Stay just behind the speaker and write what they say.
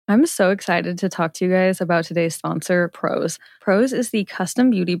I'm so excited to talk to you guys about today's sponsor, Prose. Prose is the custom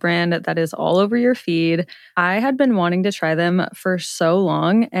beauty brand that is all over your feed. I had been wanting to try them for so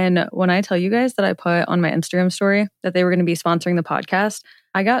long. And when I tell you guys that I put on my Instagram story that they were going to be sponsoring the podcast,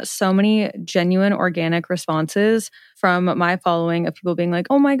 I got so many genuine organic responses from my following of people being like,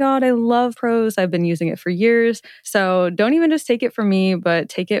 oh my God, I love Prose. I've been using it for years. So don't even just take it from me, but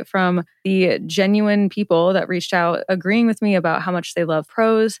take it from the genuine people that reached out agreeing with me about how much they love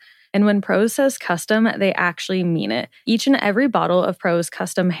Prose. And when Prose says custom, they actually mean it. Each and every bottle of Prose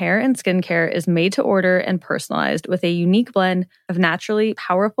custom hair and skincare is made to order and personalized with a unique blend of naturally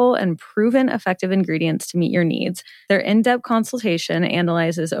powerful and proven effective ingredients to meet your needs. Their in-depth consultation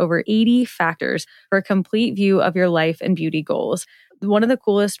analyzes over 80 factors for a complete view of your life and beauty goals. One of the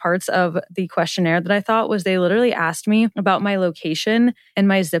coolest parts of the questionnaire that I thought was they literally asked me about my location and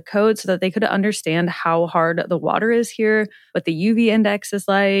my zip code so that they could understand how hard the water is here, what the UV index is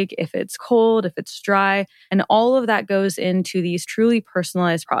like, if it's cold, if it's dry, and all of that goes into these truly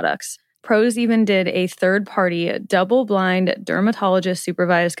personalized products. Prose even did a third-party, double-blind,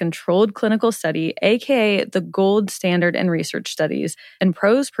 dermatologist-supervised controlled clinical study, aka the gold standard in research studies, and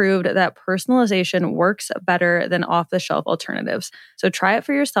Prose proved that personalization works better than off-the-shelf alternatives. So try it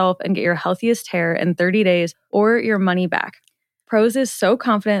for yourself and get your healthiest hair in 30 days or your money back. Prose is so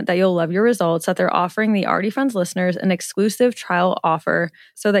confident that you'll love your results that they're offering the Already Friends listeners an exclusive trial offer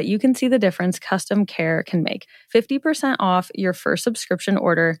so that you can see the difference custom care can make. 50% off your first subscription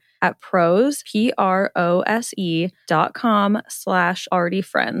order at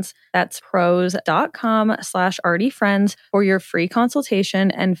prose.com/alreadyfriends. That's prose.com/alreadyfriends for your free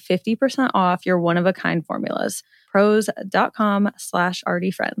consultation and 50% off your one-of-a-kind formulas.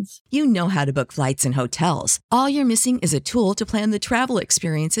 prose.com/alreadyfriends. You know how to book flights and hotels. All you're missing is a tool to plan the travel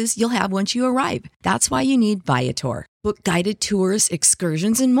experiences you'll have once you arrive. That's why you need Viator. Book guided tours,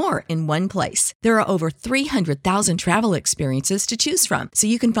 excursions, and more in one place. There are over 300,000 travel experiences to choose from, so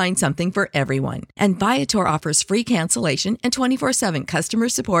you can find something for everyone. And Viator offers free cancellation and 24/7 customer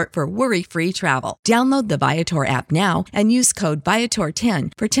support for worry-free travel. Download the Viator app now and use code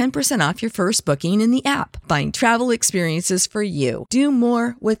Viator10 for 10% off your first booking in the app. Find travel experiences for you. Do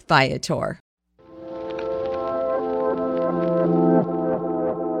more with Viator.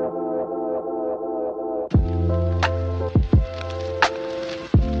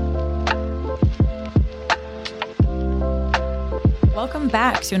 Welcome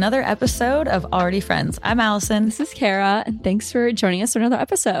back to another episode of Already Friends. I'm Allison. This is Kara, and thanks for joining us for another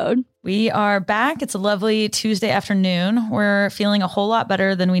episode. We are back. It's a lovely Tuesday afternoon. We're feeling a whole lot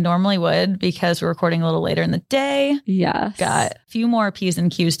better than we normally would because we're recording a little later in the day. Yes. Got a few more P's and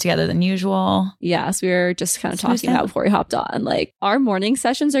Q's together than usual. Yes, we were just kind of talking about before we hopped on. Like, our morning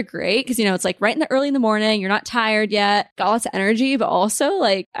sessions are great because, you know, it's like right in the early in the morning. You're not tired yet, got lots of energy, but also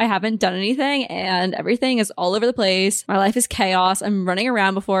like I haven't done anything and everything is all over the place. My life is chaos. I'm running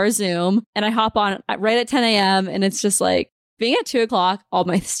around before a Zoom and I hop on right at 10 a.m. and it's just like, being at 2 o'clock, all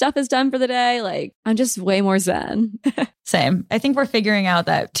my stuff is done for the day. Like, I'm just way more zen. Same. I think we're figuring out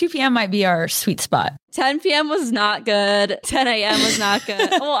that 2 p.m. might be our sweet spot. 10 p.m. was not good. 10 a.m. was not good.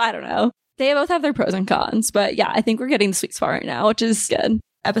 Well, I don't know. They both have their pros and cons. But yeah, I think we're getting the sweet spot right now, which is good.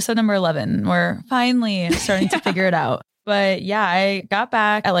 Episode number 11. We're finally starting to figure it out. But yeah, I got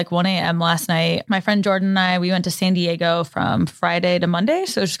back at like 1 a.m. last night. My friend Jordan and I, we went to San Diego from Friday to Monday.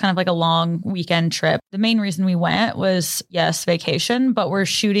 So it was just kind of like a long weekend trip. The main reason we went was, yes, vacation, but we're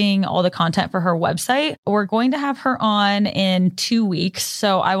shooting all the content for her website. We're going to have her on in 2 weeks.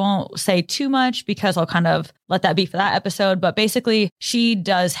 So I won't say too much because I'll kind of let that be for that episode. But basically, she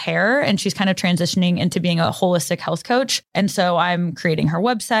does hair and she's kind of transitioning into being a holistic health coach. And so I'm creating her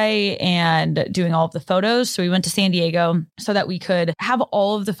website and doing all of the photos. So we went to San Diego so that we could have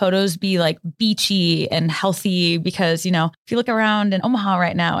all of the photos be like beachy and healthy because, you know, if you look around in Omaha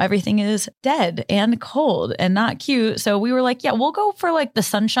right now, everything is dead and cold and not cute. So we were like, yeah, we'll go for like the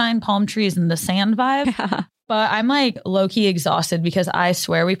sunshine, palm trees and the sand vibe. But I'm like low-key exhausted because I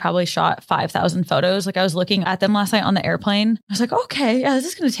swear we probably shot 5,000 photos. Like I was looking at them last night on the airplane. I was like, okay, yeah, this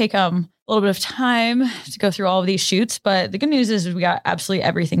is going to take a little bit of time to go through all of these shoots. But the good news is we got absolutely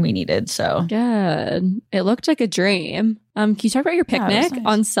everything we needed. So good. It looked like a dream. Can you talk about your picnic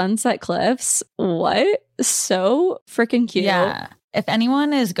on Sunset Cliffs? What? So freaking cute. Yeah. If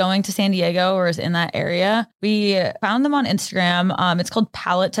anyone is going to San Diego or is in that area, we found them on Instagram. It's called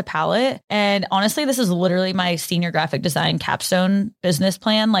Palette to Palette. And honestly, this is literally my senior graphic design capstone business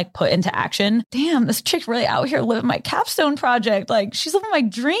plan, like put into action. Damn, this chick's really out here living my capstone project. Like she's living my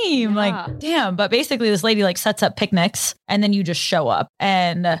dream. Like, damn. But basically this lady like sets up picnics and then you just show up.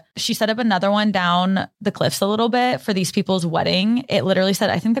 And she set up another one down the cliffs a little bit for these people's wedding. It literally said,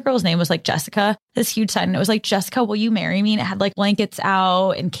 I think the girl's name was like Jessica, this huge sign. And it was like, Jessica, will you marry me? And it had like blankets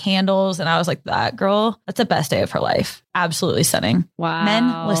out and candles. And I was like, that girl, that's the best day of her life. Absolutely stunning. Wow.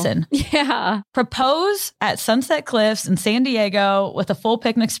 Men, listen. Yeah. Propose at Sunset Cliffs in San Diego with a full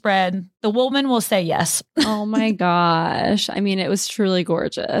picnic spread. The woman will say yes. Oh my gosh. I mean, it was truly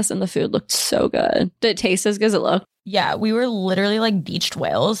gorgeous and the food looked so good. Did it taste as good as it looked? Yeah, we were literally like beached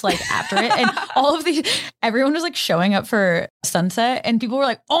whales like after it. And everyone was like showing up for sunset and people were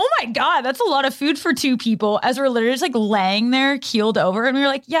like, oh my God, that's a lot of food for two people, as we're literally just like laying there keeled over. And we were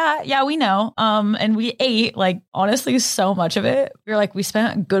like, yeah, we know. And we ate like honestly so much of it. We were like, we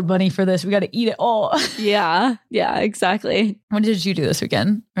spent good money for this. We got to eat it all. Yeah, exactly. What did you do this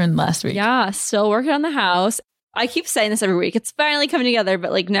weekend or last week? Yeah, still working on the house. I keep saying this every week. It's finally coming together,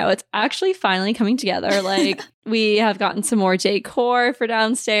 but like, no, it's actually finally coming together. Like we have gotten some more decor for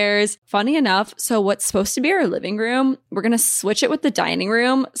downstairs. Funny enough, so what's supposed to be our living room, we're going to switch it with the dining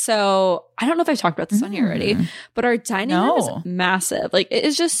room. So I don't know if I've talked about this on here already, but our dining room is massive. Like it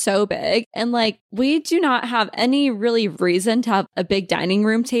is just so big. And like, we do not have any really reason to have a big dining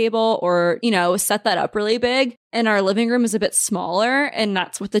room table or, set that up really big. And our living room is a bit smaller and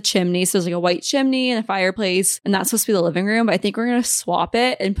that's with the chimney. So there's like a white chimney and a fireplace and that's supposed to be the living room. But I think we're going to swap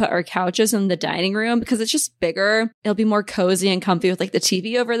it and put our couches in the dining room because it's just bigger. It'll be more cozy and comfy with like the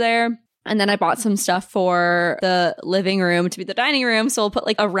TV over there. And then I bought some stuff for the living room to be the dining room. So we'll put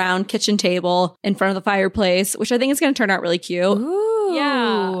like a round kitchen table in front of the fireplace, which I think is going to turn out really cute. Ooh.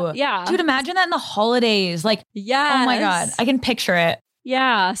 Yeah. Dude, imagine that in the holidays. Like, oh my God, I can picture it.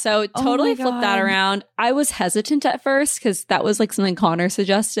 Yeah, so totally flipped that around. I was hesitant at first because that was like something Connor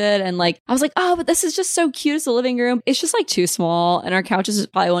suggested. And like, I was like, oh, but this is just so cute as a living room. It's just like too small and our couches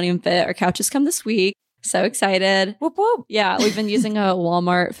probably won't even fit. Our couches come this week. So excited. Whoop, whoop. Yeah, we've been using a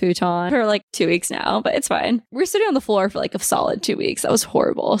Walmart futon for like 2 weeks now, but it's fine. We're sitting on the floor for like a solid 2 weeks. That was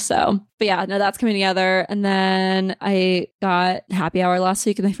horrible. But yeah, no, that's coming together. And then I got happy hour last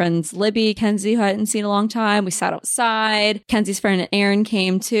week with my friends Libby, Kenzie, who I hadn't seen in a long time. We sat outside. Kenzie's friend Aaron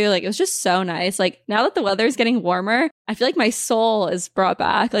came too. Like it was just so nice. Like now that the weather is getting warmer, I feel like my soul is brought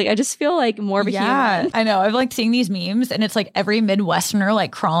back. Like I just feel like more of a human. I know. I've like seeing these memes and it's like every Midwesterner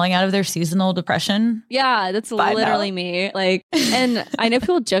like crawling out of their seasonal depression. Yeah, that's literally me. Like, and I know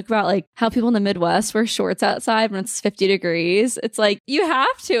people joke about like how people in the Midwest wear shorts outside when it's 50 degrees. It's like, you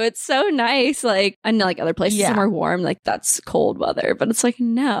have to. It's so nice. Like, I know like other places are more warm. Like that's cold weather, but it's like,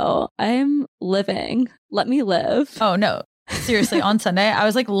 no, I'm living. Let me live. Oh no. Seriously, on Sunday, I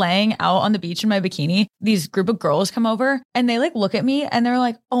was like laying out on the beach in my bikini. These group of girls come over and they like look at me and they're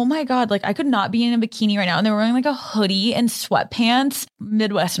like, oh my God, like I could not be in a bikini right now. And they're wearing like a hoodie and sweatpants.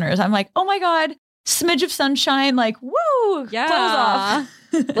 Midwesterners. I'm like, oh my God, smidge of sunshine. Like, woo, yeah.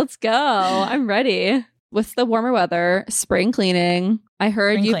 Clothes off. Let's go. I'm ready. With the warmer weather, spring cleaning. I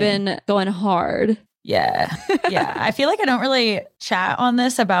heard you've been going hard. Yeah. I feel like I don't really chat on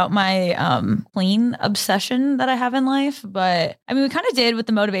this about my clean obsession that I have in life. But I mean, we kind of did with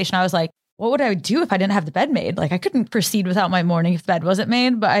the motivation. I was like, what would I do if I didn't have the bed made? Like I couldn't proceed without my morning if the bed wasn't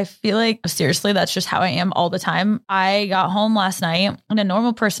made. But I feel like seriously, that's just how I am all the time. I got home last night and a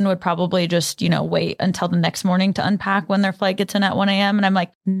normal person would probably just, wait until the next morning to unpack when their flight gets in at 1 a.m. And I'm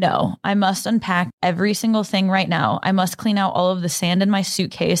like, no, I must unpack every single thing right now. I must clean out all of the sand in my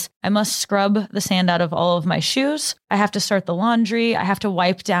suitcase. I must scrub the sand out of all of my shoes. I have to start the laundry. I have to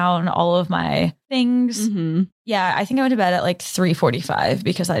wipe down all of my things. Mm-hmm. Yeah, I think I went to bed at like 3:45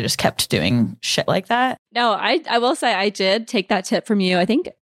 because I just kept doing shit like that. No, I will say I did take that tip from you. I think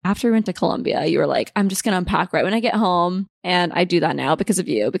after we went to Colombia, you were like, I'm just going to unpack right when I get home. And I do that now because of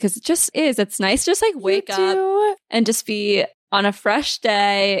you, because it just is. It's nice to just like wake up and just be on a fresh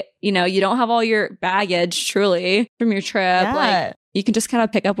day. You don't have all your baggage truly from your trip. Yeah. Like you can just kind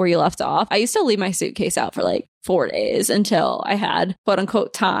of pick up where you left off. I used to leave my suitcase out for like 4 days until I had quote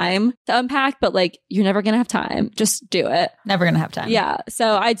unquote time to unpack, but like you're never going to have time. Just do it. Never going to have time. Yeah.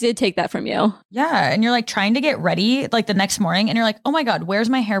 So I did take that from you. Yeah. And you're like trying to get ready like the next morning and you're like, oh my God, where's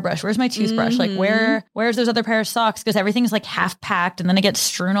my hairbrush? Where's my toothbrush? Mm-hmm. Like where's those other pair of socks? Because everything's like half packed and then it gets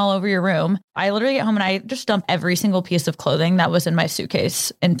strewn all over your room. I literally get home and I just dump every single piece of clothing that was in my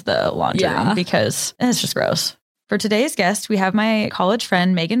suitcase into the laundry room because it's just gross. For today's guest, we have my college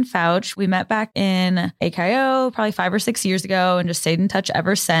friend, Megan Fouch. We met back in AKO probably 5 or 6 years ago and just stayed in touch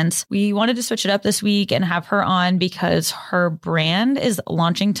ever since. We wanted to switch it up this week and have her on because her brand is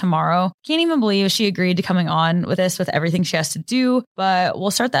launching tomorrow. Can't even believe she agreed to coming on with this with everything she has to do. But we'll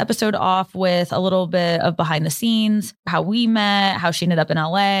start the episode off with a little bit of behind the scenes, how we met, how she ended up in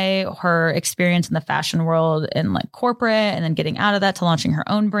LA, her experience in the fashion world and like corporate, and then getting out of that to launching her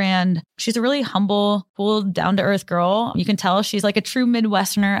own brand. She's a really humble, cool, down-to-earth girl. You can tell she's like a true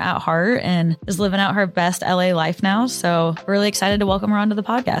Midwesterner at heart and is living out her best LA life now. So we're really excited to welcome her onto the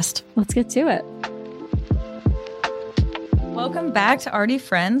podcast. Let's get to it. Welcome back to Already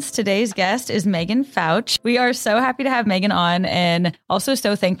Friends. Today's guest is Megan Fouch. We are so happy to have Megan on and also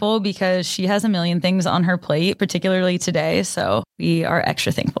so thankful because she has a million things on her plate, particularly today. So we are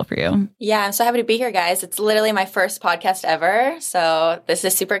extra thankful for you. Yeah, I'm so happy to be here, guys. It's literally my first podcast ever. So this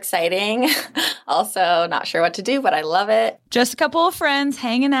is super exciting. Also, not sure what to do, but I love it. Just a couple of friends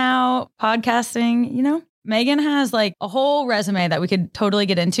hanging out, podcasting, you know. Megan has like a whole resume that we could totally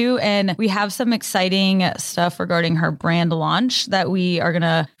get into, and we have some exciting stuff regarding her brand launch that we are going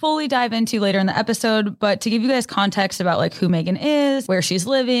to fully dive into later in the episode. But to give you guys context about like who Megan is, where she's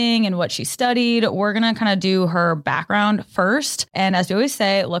living, and what she studied, we're going to kind of do her background first. And as we always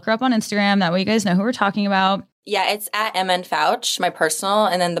say, look her up on Instagram. That way you guys know who we're talking about. Yeah, it's at MN Fouch, my personal,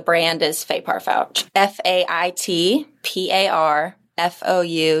 and then the brand is Faitpar Fouch.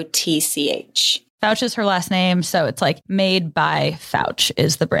 FAITPARFOUTCH. Fouch is her last name, so it's like Made by Fouch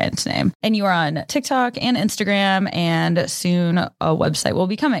is the brand's name. And you are on TikTok and Instagram, and soon a website will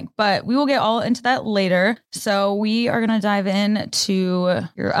be coming. But we will get all into that later. So we are going to dive into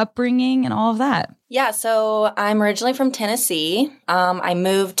your upbringing and all of that. Yeah, so I'm originally from Tennessee. I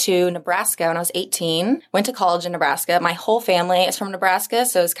moved to Nebraska when I was 18, went to college in Nebraska. My whole family is from Nebraska,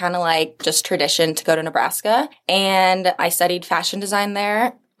 so it's kind of like just tradition to go to Nebraska. And I studied fashion design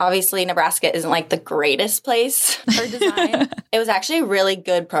there. Obviously, Nebraska isn't like the greatest place for design. It was actually a really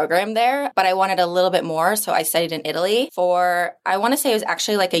good program there, but I wanted a little bit more. So I studied in Italy for, I want to say it was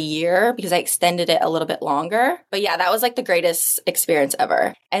actually like a year because I extended it a little bit longer. But yeah, that was like the greatest experience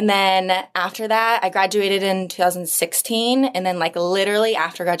ever. And then after that, I graduated in 2016. And then like literally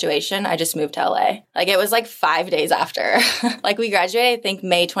after graduation, I just moved to LA. Like it was like 5 days after. Like we graduated, I think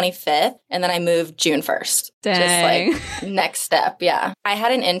May 25th. And then I moved June 1st. Dang. Just like next step. Yeah. I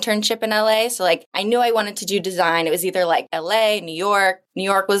had an internship in LA. So like I knew I wanted to do design. It was either like LA, New York. New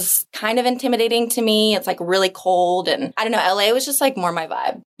York was kind of intimidating to me. It's like really cold. And I don't know, LA was just like more my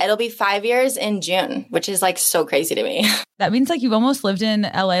vibe. It'll be 5 years in June, which is like so crazy to me. That means like you've almost lived in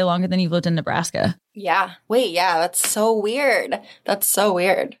LA longer than you've lived in Nebraska. Yeah. Wait, yeah, that's so weird. That's so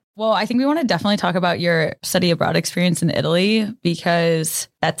weird. Well, I think we want to definitely talk about your study abroad experience in Italy because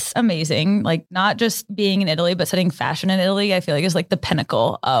that's amazing. Like not just being in Italy, but studying fashion in Italy, I feel like is like the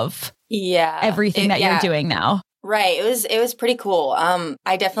pinnacle of everything that you're doing now. Right. It was pretty cool.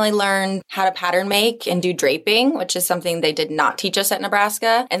 I definitely learned how to pattern make and do draping, which is something they did not teach us at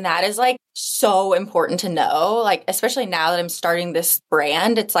Nebraska. And that is like so important to know, like, especially now that I'm starting this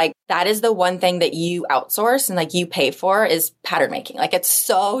brand, it's like, that is the one thing that you outsource and like you pay for is pattern making. Like it's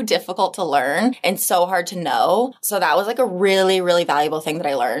so difficult to learn and so hard to know. So that was like a really, really valuable thing that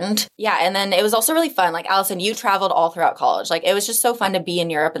I learned. Yeah. And then it was also really fun. Like Allison, you traveled all throughout college. Like it was just so fun to be in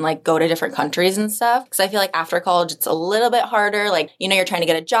Europe and like go to different countries and stuff. Cause I feel like after college, it's a little bit harder. Like, you know, you're trying to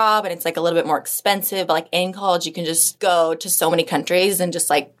get a job and it's like a little bit more expensive, but like in college, you can just go to so many countries and just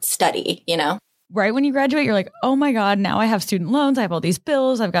like study, you know? Right when you graduate, you're like, oh my God, now I have student loans. I have all these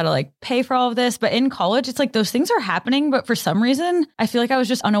bills. I've got to like pay for all of this. But in college, it's like those things are happening. But for some reason, I feel like I was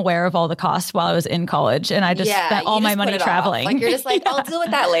just unaware of all the costs while I was in college. And I just spent all my money traveling. Like you're just like, I'll deal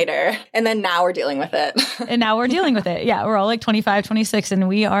with that later. And then now we're dealing with it. And now we're dealing with it. Yeah, we're all like 25, 26 and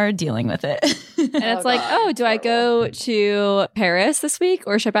we are dealing with it. And it's like, oh, do I go to Paris this week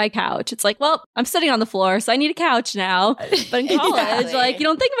or should I buy a couch? It's like, well, I'm sitting on the floor, so I need a couch now. But in college, like you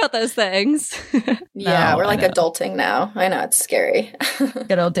don't think about those things. Yeah, we're like adulting now. I know, it's scary.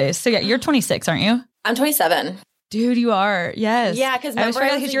 Good old days. So yeah, you're 26, aren't you? I'm 27. Dude, you are. Yes. Yeah, because remember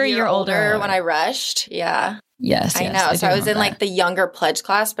I was a year older when I rushed. Yeah. Yes. I know. So I was in like the younger pledge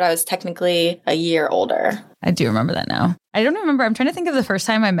class, but I was technically a year older. I do remember that now. I don't remember. I'm trying to think of the first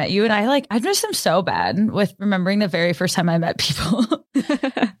time I met you. And I just am so bad with remembering the very first time I met people.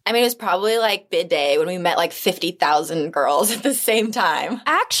 I I mean, it was probably like bid day when we met like 50,000 girls at the same time.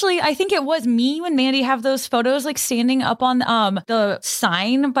 Actually, I think it was me and Mandy have those photos like standing up on the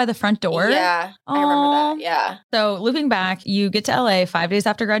sign by the front door. Yeah, I remember that. Yeah. So looping back, you get to LA 5 days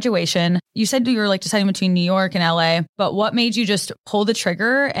after graduation. You said you were like deciding between New York and LA, but what made you just pull the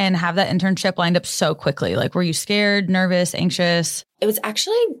trigger and have that internship lined up so quickly? Like, were you scared, nervous, anxious? It was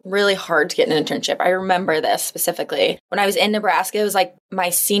actually really hard to get an internship. I remember this specifically. When I was in Nebraska, it was like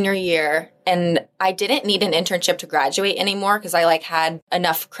my senior year and I didn't need an internship to graduate anymore because I like had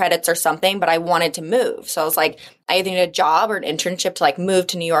enough credits or something, but I wanted to move. So I was like, I either need a job or an internship to like move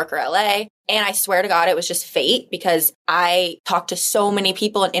to New York or LA. And I swear to God, it was just fate because I talked to so many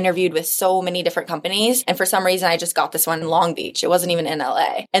people and interviewed with so many different companies. And for some reason, I just got this one in Long Beach. It wasn't even in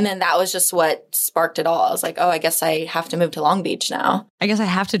LA. And then that was just what sparked it all. I was like, oh, I guess I have to move to Long Beach now. I guess I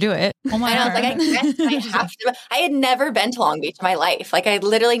have to do it. Oh my God. I guess I have to. I had never been to Long Beach in my life. Like I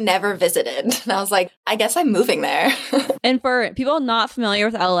literally never visited. And I was like, I guess I'm moving there. And for people not familiar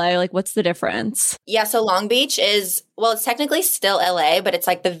with LA, like what's the difference? Yeah. So Long Beach is, well, it's technically still LA, but it's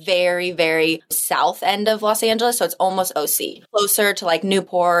like the very, very south end of Los Angeles. So it's almost OC, closer to like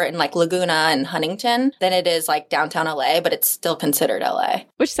Newport and like Laguna and Huntington than it is like downtown LA, but it's still considered LA.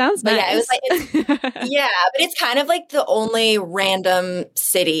 Which sounds nice. Yeah, it was like, yeah, but it's kind of like the only random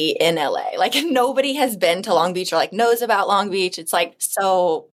city in LA. Like nobody has been to Long Beach or like knows about Long Beach. It's like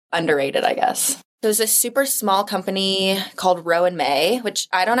so underrated, I guess. There's a super small company called Roe and May, which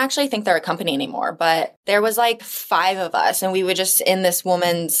I don't actually think they're a company anymore, but there was like 5 of us and we would just in this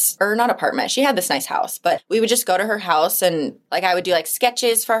woman's, or not apartment, she had this nice house, but we would just go to her house and like I would do like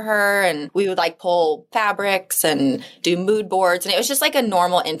sketches for her and we would like pull fabrics and do mood boards. And it was just like a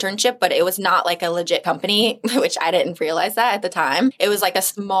normal internship, but it was not like a legit company, which I didn't realize that at the time. It was like a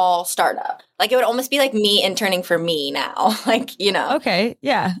small startup. Like it would almost be like me interning for me now, like, you know. Okay.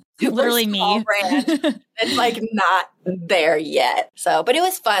 Yeah. Literally me. Brand. It's like not there yet. So, but it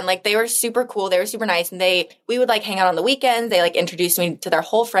was fun. Like they were super cool. They were super nice. And we would like hang out on the weekends. They like introduced me to their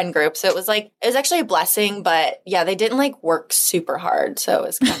whole friend group. So it was actually a blessing, but yeah, they didn't like work super hard. So it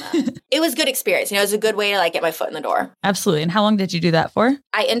was kind of, it was a good experience. You know, it was a good way to like get my foot in the door. Absolutely. And how long did you do that for?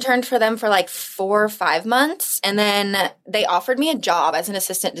 I interned for them for like 4 or 5 months. And then they offered me a job as an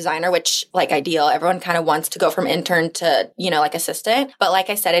assistant designer, which like ideal. Everyone kind of wants to go from intern to, you know, like assistant. But like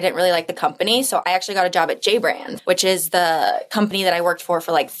I said, I didn't really like the company. So I actually got a job at J-Brand, which is the company that I worked for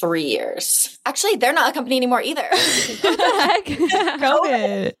like 3 years. Actually, they're not a company anymore either. What the heck?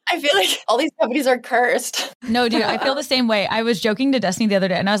 COVID. I feel like all these companies are cursed. No, dude, I feel the same way. I was joking to Destiny the other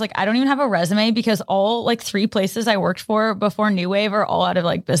day and I was like, I don't even have a resume because all like 3 places I worked for before New Wave are all out of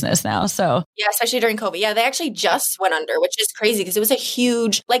like business now. So yeah, especially during COVID. Yeah, they actually just went under, which is crazy because it was a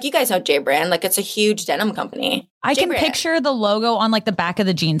huge, like you guys know J-Brand, like it's a huge denim company. I can J-Brand. picture the logo on like the back of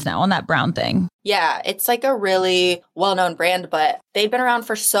the jeans now on that brown thing. Yeah, it's like a really well-known brand, but they'd been around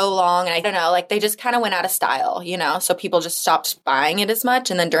for so long. And I don't know, like they just kind of went out of style, you know? So people just stopped buying it as much.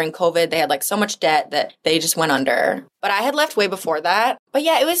 And then during COVID, they had like so much debt that they just went under. But I had left way before that. But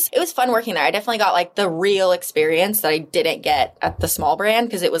yeah, it was fun working there. I definitely got like the real experience that I didn't get at the small brand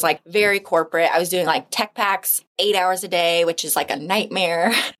because it was like very corporate. I was doing like tech packs 8 hours a day, which is like a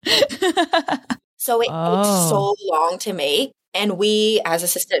nightmare. So it took so long to make. And we, as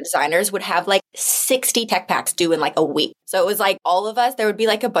assistant designers, would have like 60 tech packs due in like a week. So it was like all of us, there would be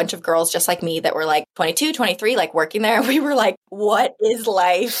like a bunch of girls just like me that were like 22, 23, like working there. And we were like, what is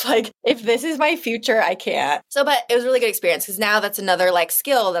life? Like, if this is my future, I can't. So, but it was a really good experience because now that's another like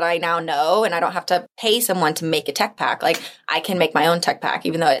skill that I now know and I don't have to pay someone to make a tech pack. Like I can make my own tech pack,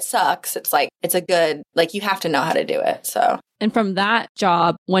 even though it sucks. It's like, it's a good, like you have to know how to do it. So. And from that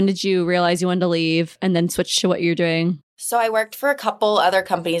job, when did you realize you wanted to leave and then switch to what you're doing? So I worked for a couple other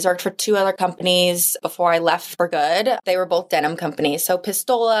companies, worked for 2 other companies before I left for good. They were both denim companies. So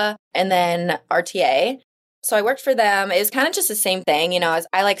Pistola and then RTA. So I worked for them. It was kind of just the same thing, you know, as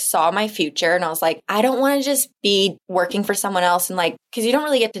I like saw my future and I was like, I don't want to just be working for someone else and like, because you don't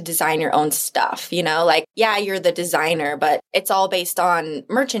really get to design your own stuff, you know, like, yeah, you're the designer, but it's all based on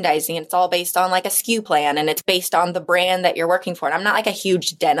merchandising. And it's all based on like a SKU plan and it's based on the brand that you're working for. And I'm not like a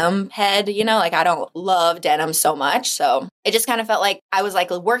huge denim head, you know, like I don't love denim so much. So it just kind of felt like I was like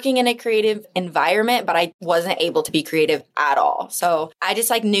working in a creative environment, but I wasn't able to be creative at all. So I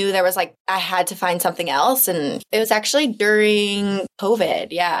just like knew there was like, I had to find something else. And it was actually during COVID.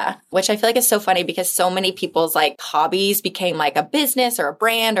 Yeah. Which I feel like is so funny because so many people's like hobbies became like a business or a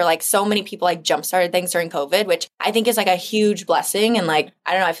brand or like so many people like jump started things during COVID, which I think is like a huge blessing. And like,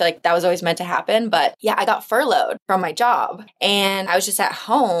 I don't know, I feel like that was always meant to happen. But yeah, I got furloughed from my job and I was just at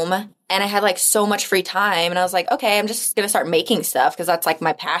home. and I had like so much free time. And I was like, okay, I'm just going to start making stuff because that's like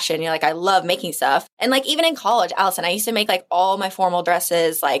my passion. You know, like I love making stuff. And like even in college, Allison, I used to make like all my formal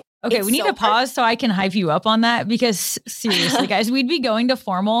dresses, like okay, we need to pause so I can hype you up on that because seriously, guys, we'd be going to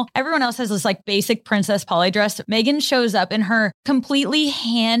formal. Everyone else has this like basic princess poly dress. Megan shows up in her completely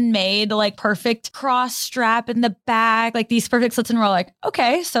handmade, like perfect cross strap in the back, like these perfect slits. And we're like,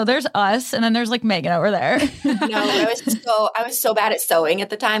 okay, so there's us. And then there's like Megan over there. No, I was so bad at sewing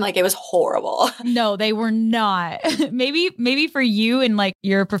at the time. Like it was horrible. No, they were not. maybe for you and like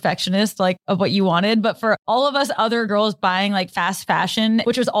you're a perfectionist, like of what you wanted. But for all of us other girls buying like fast fashion,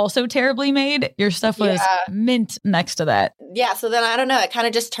 which was also terribly made, your stuff was mint next to that. Yeah. So then I don't know. It kind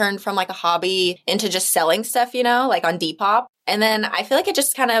of just turned from like a hobby into just selling stuff, you know, like on Depop. And then I feel like it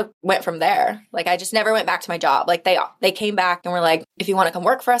just kind of went from there. Like I just never went back to my job. Like they came back and were like, if you want to come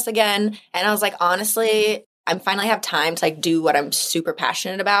work for us again. And I was like, honestly, I finally have time to like do what I'm super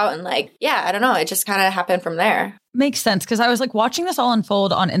passionate about. And like, yeah, I don't know. It just kind of happened from there. Makes sense. Cause I was like watching this all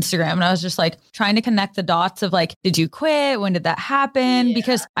unfold on Instagram and I was just like trying to connect the dots of like, did you quit? When did that happen? Yeah.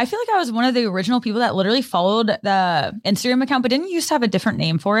 Because I feel like I was one of the original people that literally followed the Instagram account, but didn't you used to have a different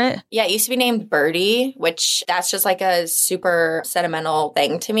name for it? Yeah, it used to be named Birdie, which that's just like a super sentimental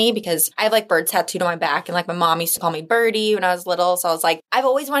thing to me because I have like birds tattooed on my back and like my mom used to call me Birdie when I was little. So I was like, I've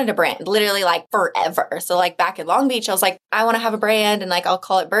always wanted a brand, literally like forever. So like back in Long Beach, I was like, I want to have a brand and like I'll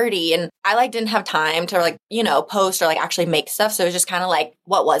call it Birdie. And I like didn't have time to like, you know, post or like actually make stuff. So it was just kind of like,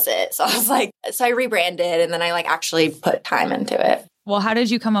 what was it? So I was like, so I rebranded and then I like actually put time into it. Well, how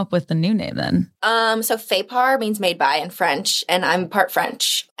did you come up with the new name then? So Fait Par means made by in French, and I'm part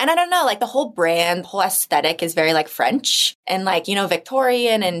French. And I don't know, like the whole brand, the whole aesthetic is very like French and like, you know,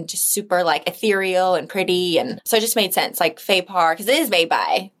 Victorian and just super like ethereal and pretty. And so it just made sense, like Fait Par, because it is made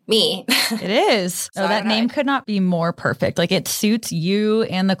by me. It is. So that name could not be more perfect. Like it suits you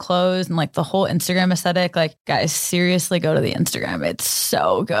and the clothes and like the whole Instagram aesthetic. Like guys, seriously go to the Instagram. It's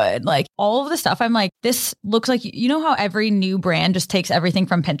so good. Like all of the stuff. I'm like, this looks like, you know how every new brand just takes everything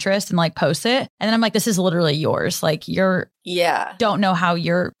from Pinterest and like posts it. And then I'm like, this is literally yours. Like don't know how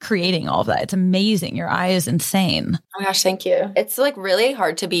you're creating all of that. It's amazing. Your eye is insane. Oh my gosh, thank you. It's like really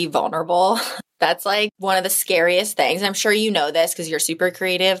hard to be vulnerable. That's like one of the scariest things. I'm sure you know this because you're super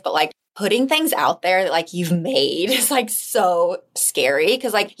creative, but like putting things out there that like you've made is like so scary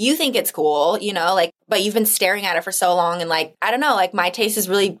because like you think it's cool, you know, like, but you've been staring at it for so long. And like, I don't know, like my taste is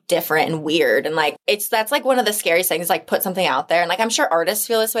really different and weird. And like, that's like one of the scariest things, like put something out there. And like, I'm sure artists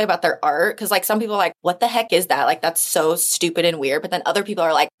feel this way about their art. Cause like some people are like, what the heck is that? Like, that's so stupid and weird. But then other people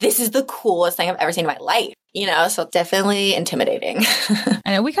are like, this is the coolest thing I've ever seen in my life. You know, so definitely intimidating.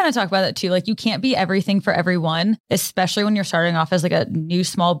 I know we kind of talk about that too. Like you can't be everything for everyone, especially when you're starting off as like a new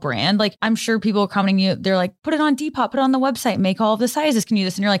small brand. Like I'm sure people are commenting you, they're like, put it on Depop, put it on the website, make all of the sizes. Can you do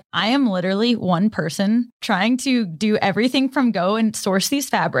this? And you're like, I am literally one person trying to do everything from go and source these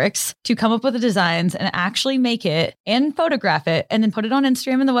fabrics to come up with the designs and actually make it and photograph it and then put it on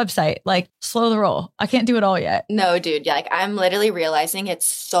Instagram and the website. Like slow the roll. I can't do it all yet. No, dude. Like I'm literally realizing it's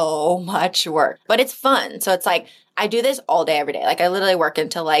so much work, but it's fun. So it's like, I do this all day, every day. Like I literally work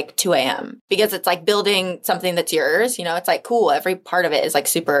until like 2 a.m. because it's like building something that's yours. You know, it's like cool. Every part of it is like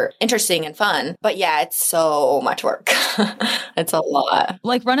super interesting and fun. But yeah, it's so much work. It's a lot.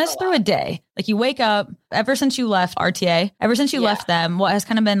 Like run us through a day. Like you wake up, ever since you left RTA, ever since you left them, what has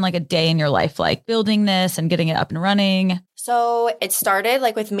kind of been like a day in your life, like building this and getting it up and running? So it started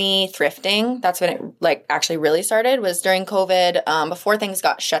like with me thrifting. That's when it like actually really started was during COVID, before things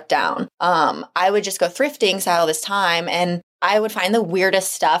got shut down. I would just go thrifting all this time and I would find the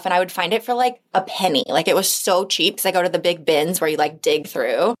weirdest stuff and I would find it for like a penny. Like it was so cheap because I go to the big bins where you like dig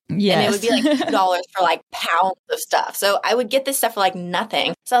through. Yes. And it would be like $2 for like pounds of stuff. So I would get this stuff for like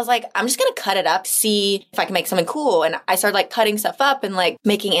nothing. So I was like, I'm just going to cut it up, see if I can make something cool. And I started like cutting stuff up and like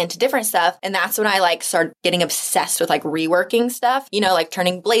making it into different stuff. And that's when I like started getting obsessed with like reworking stuff, you know, like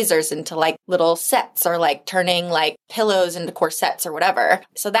turning blazers into like little sets or like turning like pillows into corsets or whatever.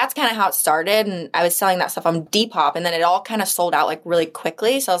 So that's kind of how it started. And I was selling that stuff on Depop and then it all kind of sold out like really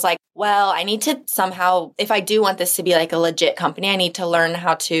quickly. So I was like, well, I need to somehow, if I do want this to be like a legit company, I need to learn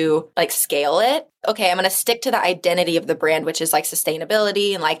how to like scale it. Okay, I'm going to stick to the identity of the brand, which is like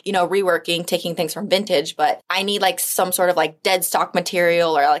sustainability and like, you know, reworking, taking things from vintage. But I need like some sort of like dead stock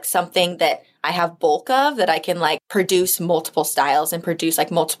material or like something that I have bulk of that I can like produce multiple styles and produce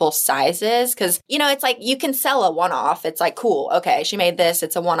like multiple sizes. Cause you know, it's like you can sell a one-off. It's like, cool. Okay. She made this.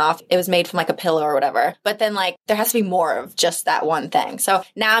 It's a one-off. It was made from like a pillow or whatever. But then like there has to be more of just that one thing. So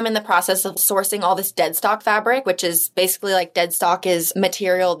now I'm in the process of sourcing all this dead stock fabric, which is basically like dead stock is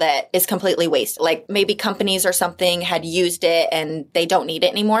material that is completely wasted. Like maybe companies or something had used it and they don't need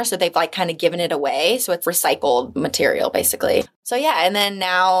it anymore. So they've like kind of given it away. So it's recycled material basically. So yeah, and then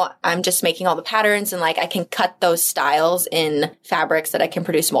now I'm just making all the patterns and like I can cut those styles in fabrics that I can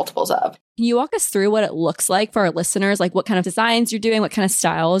produce multiples of. Can you walk us through what it looks like for our listeners? Like what kind of designs you're doing, what kind of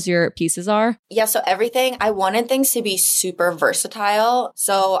styles your pieces are? Yeah, so everything, I wanted things to be super versatile.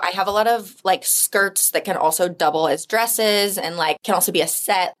 So I have a lot of like skirts that can also double as dresses and like can also be a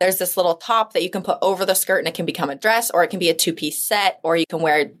set. There's this little top that you can put over the skirt and it can become a dress, or it can be a 2-piece set, or you can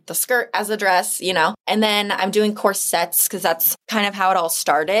wear the skirt as a dress, you know? And then I'm doing corsets because that's kind of how it all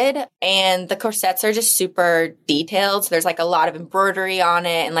started. And the corsets are just super detailed. So there's like a lot of embroidery on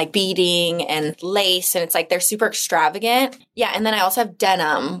it and like beading and lace, and it's like they're super extravagant. Yeah, and then I also have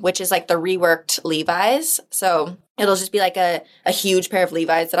denim, which is like the reworked Levi's. So it'll just be like a huge pair of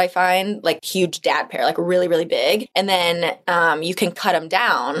Levi's that I find, like huge dad pair, like really, really big. And then you can cut them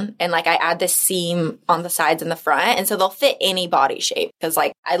down and like I add this seam on the sides and the front. And so they'll fit any body shape because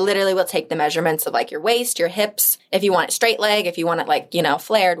like I literally will take the measurements of like your waist, your hips, if you want it straight leg, if you want it like, you know,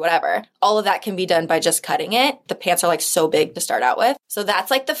 flared, whatever. All of that can be done by just cutting it. The pants are like so big to start out with. So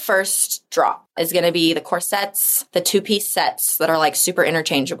that's like the first drop is going to be the corsets, the 2-piece sets that are like super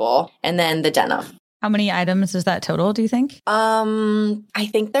interchangeable, and then the denim. How many items is that total, do you think? I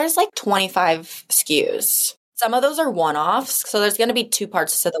think there's like 25 SKUs. Some of those are one-offs. So there's going to be 2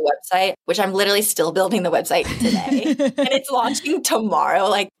 parts to the website, which I'm literally still building the website today. And it's launching tomorrow,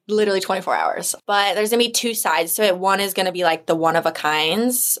 like literally 24 hours. But there's going to be 2 sides to it. One is going to be like the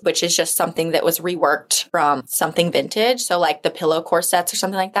one-of-a-kinds, which is just something that was reworked from something vintage. So like the pillow corsets or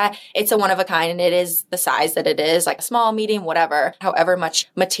something like that. It's a one-of-a-kind and it is the size that it is, like small, medium, whatever. However much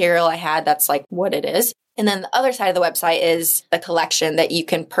material I had, that's like what it is. And then the other side of the website is the collection that you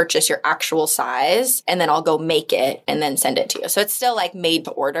can purchase your actual size and then I'll go make it and then send it to you. So it's still like made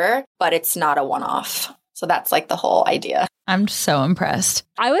to order, but it's not a one-off. So that's like the whole idea. I'm so impressed.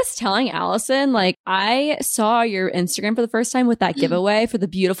 I was telling Allison, like, I saw your Instagram for the first time with that giveaway for the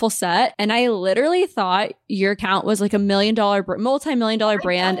beautiful set. And I literally thought your account was like $1 million, multi-million-dollar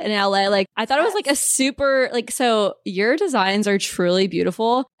brand in LA. Like, I thought it was like a super, like, so your designs are truly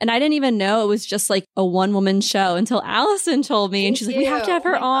beautiful. And I didn't even know it was just like a one-woman show until Allison told me. And she's like, we have to have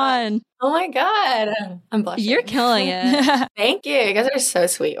her on. Oh my God. I'm blushing. You're killing it. Thank you. You guys are so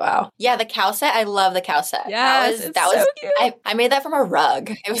sweet. Wow. Yeah, the cow set. I love the cow set. Yes, that was so cute. I made that from a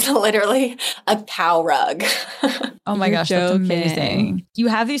rug. It was literally a cow rug. Oh my gosh, that's amazing. You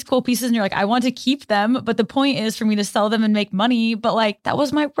have these cool pieces and you're like, I want to keep them, but the point is for me to sell them and make money. But like, that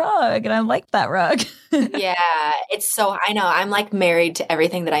was my rug and I like that rug. Yeah, it's so, I know, I'm like married to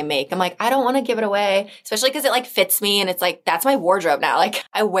everything that I make. I'm like, I don't want to give it away, especially because it like fits me and it's like, that's my wardrobe now. Like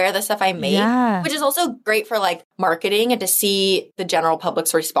I wear the stuff I make, which is also great for like marketing and to see the general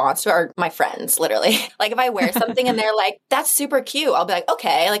public's response to it, or my friends, literally. Like if I wear something and they're like, that's super cute, I'll be like,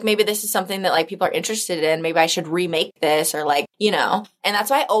 okay, like maybe this is something that like people are interested in. Maybe I should remake this or like, you know, and that's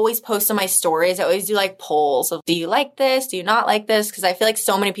why I always post on my stories. I always do like polls of, do you like this? Do you not like this? Because I feel like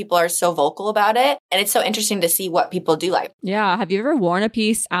so many people are so vocal about it. And it's so interesting to see what people do like. Yeah. Have you ever worn a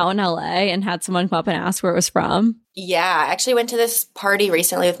piece out in LA and had someone come up and ask where it was from? Yeah, I actually went to this party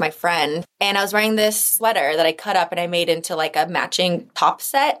recently with my friend and I was wearing this sweater that I cut up and I made into like a matching top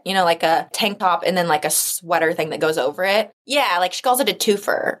set, you know, like a tank top and then like a sweater thing that goes over it. Yeah, like she calls it a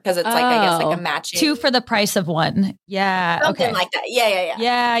twofer because it's like, I guess like a matching. 2 for the price of 1. Yeah. Something like that.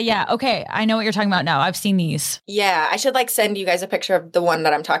 Yeah. Okay. I know what you're talking about now. I've seen these. Yeah. I should like send you guys a picture of the one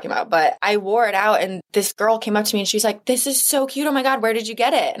that I'm talking about. But I wore it out and this girl came up to me and she's like, this is so cute. Oh my God, where did you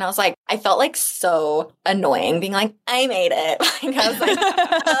get it? And I was like, I felt like so annoying being like, I made it. Like I was like,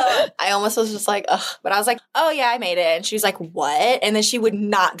 I almost was just like, ugh. But I was like, oh yeah, I made it. And she's like, what? And then she would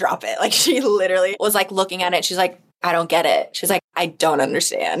not drop it. Like she literally was like looking at it. She's like, I don't get it. She's like, I don't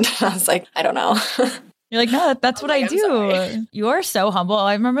understand. I was like, I don't know. You're like, no, that's what I do. You are so humble.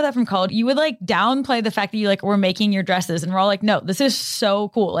 I remember that from college. You would like downplay the fact that you like were making your dresses and we're all like, no, this is so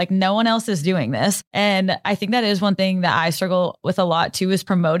cool. Like no one else is doing this. And I think that is one thing that I struggle with a lot too, is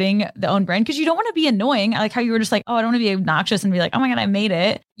promoting the own brand. Cause you don't want to be annoying. I like how you were just like, oh, I don't want to be obnoxious and be like, oh my God, I made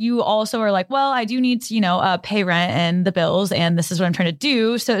it. you also are like, well, I do need to, pay rent and the bills, and this is what I'm trying to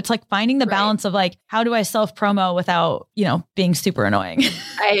do. So it's like finding the balance of like, how do I self-promo without, being super annoying?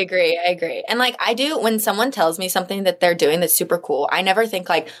 I agree. And like I do, when someone tells me something that they're doing that's super cool, I never think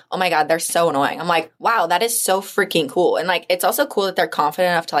like, oh my God, they're so annoying. I'm like, wow, that is so freaking cool. And like, it's also cool that they're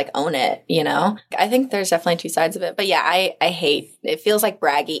confident enough to like own it, I think there's definitely two sides of it. But yeah, I hate, it feels like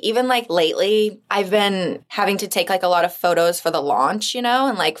braggy. Even like lately, I've been having to take like a lot of photos for the launch,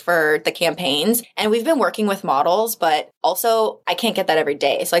 and like for the campaigns. And we've been working with models, but also I can't get that every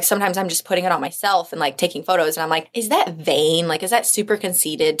day. So like sometimes I'm just putting it on myself and like taking photos, and I'm like, is that vain? Like, is that super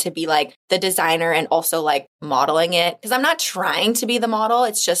conceited to be like the designer and also like modeling it? Because I'm not trying to be the model.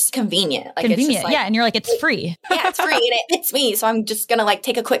 It's just convenient. Like, convenient. It's just like, yeah. And you're like, it's free. Yeah, it's free and it fits me. So I'm just going to like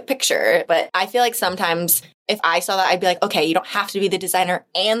take a quick picture. But I feel like sometimes if I saw that, I'd be like, okay, you don't have to be the designer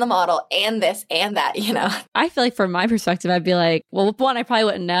and the model and this and that, I feel like from my perspective, I'd be like, well, one, I probably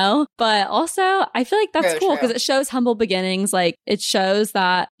wouldn't know. But also, I feel like that's cool because it shows humble beginnings. Like it shows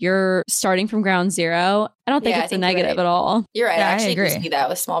that you're starting from ground zero. I don't think it's a negative at all. You're right. Yeah, I actually do see that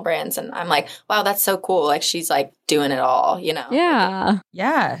with small brands. And I'm like, wow, that's so cool. Like she's like doing it all, Yeah.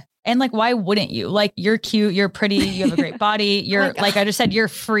 Yeah. And like, why wouldn't you? Like, you're cute, you're pretty, you have a great body. You're like I just said, you're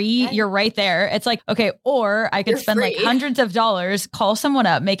free. You're right there. It's like, okay, or I could spend like hundreds of dollars, call someone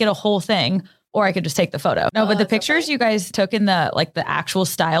up, make it a whole thing. Or I could just take the photo. No, but the pictures you guys took in the actual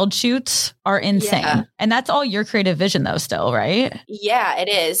styled shoots are insane. Yeah. And that's all your creative vision though still, right? Yeah, it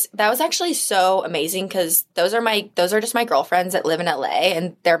is. That was actually so amazing because those are just my girlfriends that live in LA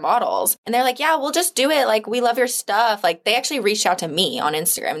and they're models. And they're like, yeah, we'll just do it. Like, we love your stuff. Like, they actually reached out to me on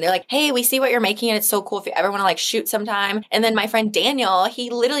Instagram. And they're like, hey, we see what you're making and it's so cool if you ever want to like shoot sometime. And then my friend Daniel, he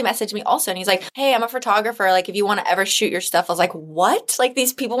literally messaged me also and he's like, hey, I'm a photographer. Like, if you want to ever shoot your stuff. I was like, what? Like,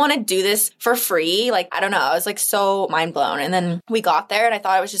 these people want to do this for free? Like, I don't know. I was like so mind blown. And then we got there and I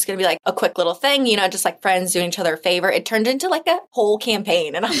thought it was just going to be like a quick little thing, just like friends doing each other a favor. It turned into like a whole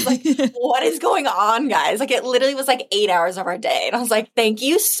campaign. And I was like, what is going on, guys? Like, it literally was like 8 hours of our day. And I was like, thank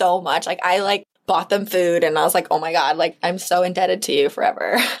you so much. Like, I like bought them food and I was like, oh my God, like I'm so indebted to you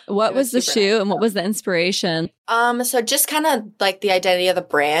forever. What was the shoot and what was the inspiration? So just kind of like the identity of the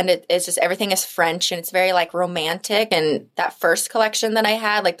brand. It's just everything is French and it's very like romantic. And that first collection that I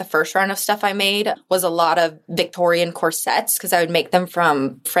had, like the first round of stuff I made was a lot of Victorian corsets because I would make them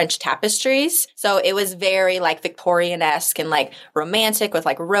from French tapestries. So it was very like Victorian-esque and like romantic with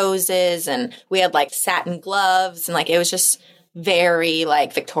like roses, and we had like satin gloves, and like it was just very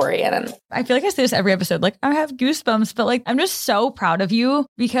like Victorian. And I feel like I say this every episode, like I have goosebumps, but like I'm just so proud of you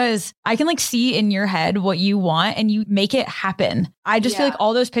because I can like see in your head what you want and you make it happen. I just feel like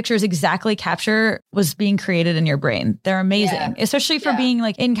all those pictures exactly capture what's being created in your brain. They're amazing, especially for being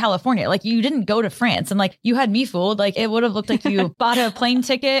like in California. Like you didn't go to France and like you had me fooled. Like it would have looked like you bought a plane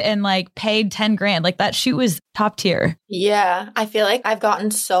ticket and like paid 10 grand. Like that shoot was top tier. Yeah. I feel like I've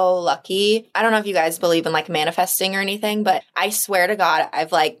gotten so lucky. I don't know if you guys believe in like manifesting or anything, but I swear to God,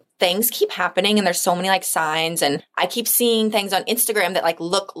 I've like things keep happening and there's so many like signs, and I keep seeing things on Instagram that like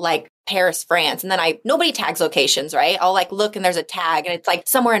look like Paris, France. And then nobody tags locations, right? I'll like look and there's a tag and it's like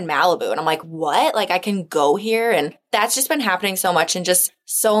somewhere in Malibu. And I'm like, what? Like I can go here. And that's just been happening so much, and just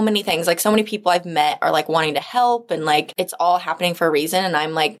so many things. Like so many people I've met are like wanting to help, and like it's all happening for a reason. And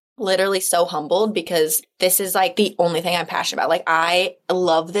I'm like literally so humbled because this is like the only thing I'm passionate about. Like I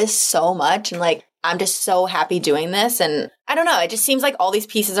love this so much, and like I'm just so happy doing this. And I don't know, it just seems like all these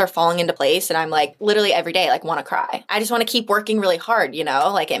pieces are falling into place, and I'm like literally every day like want to cry. I just want to keep working really hard,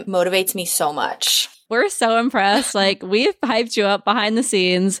 like it motivates me so much. We're so impressed. Like we've hyped you up behind the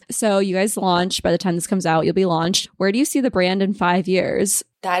scenes. So you guys launch, by the time this comes out, you'll be launched. Where do you see the brand in 5 years?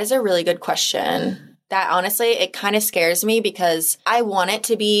 That is a really good question. That honestly, it kind of scares me because I want it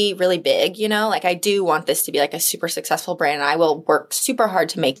to be really big, like I do want this to be like a super successful brand, and I will work super hard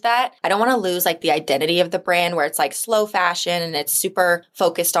to make that. I don't want to lose like the identity of the brand where it's like slow fashion and it's super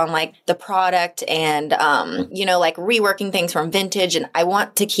focused on like the product and, like reworking things from vintage. And I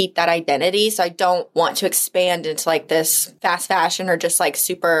want to keep that identity. So I don't want to expand into like this fast fashion or just like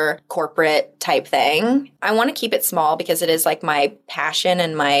super corporate type thing. I want to keep it small because it is like my passion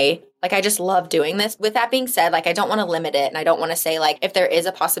and I just love doing this. With that being said, like, I don't want to limit it. And I don't want to say, like, if there is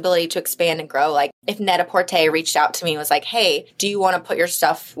a possibility to expand and grow, like, if Net-a-Porter reached out to me and was like, hey, do you want to put your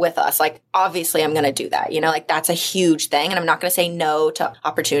stuff with us? Like, obviously, I'm going to do that. Like, that's a huge thing. And I'm not going to say no to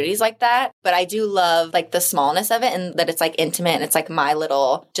opportunities like that. But I do love, like, the smallness of it and that it's, like, intimate and it's, like, my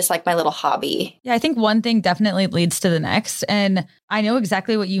little hobby. Yeah, I think one thing definitely leads to the next. And I know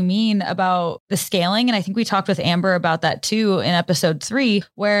exactly what you mean about the scaling. And I think we talked with Amber about that too in episode 3,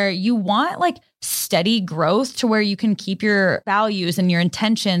 where you want like steady growth to where you can keep your values and your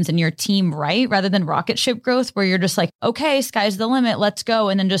intentions and your team right, rather than rocket ship growth where you're just like, okay, sky's the limit, let's go.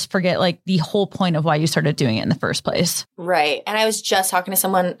 And then just forget like the whole point of why you started doing it in the first place. Right. And I was just talking to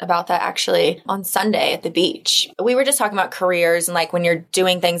someone about that actually on Sunday at the beach. We were just talking about careers and like when you're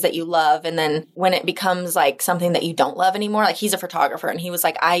doing things that you love and then when it becomes like something that you don't love anymore. Like he's a photographer and he was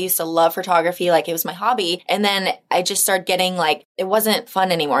like, I used to love photography. Like it was my hobby. And then I just started getting like, it wasn't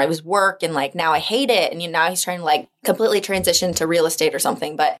fun anymore. It was work. And like now I hate it. And now he's trying to like completely transition to real estate or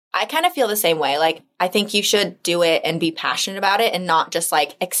something. But I kind of feel the same way. Like, I think you should do it and be passionate about it and not just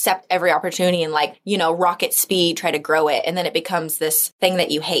like accept every opportunity and like, you know, rocket speed, try to grow it. And then it becomes this thing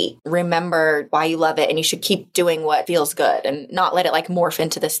that you hate. Remember why you love it. And you should keep doing what feels good and not let it like morph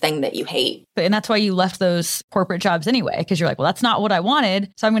into this thing that you hate. And that's why you left those corporate jobs anyway, because you're like, well, that's not what I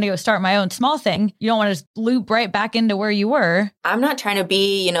wanted. So I'm going to go start my own small thing. You don't want to just loop right back into where you were. I'm not trying to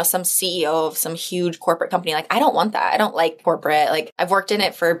be, you know, some CEO of some huge corporate company. Like, I don't want that. I don't like corporate. Like, I've worked in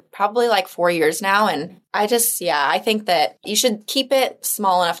it for probably like 4 years now. And I think that you should keep it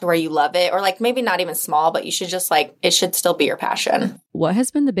small enough to where you love it, or like maybe not even small, but you should just like, it should still be your passion. What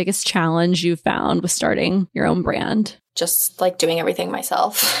has been the biggest challenge you've found with starting your own brand? Just like doing everything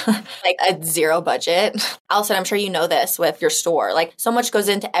myself, like a zero budget. Allison, I'm sure you know this with your store. Like so much goes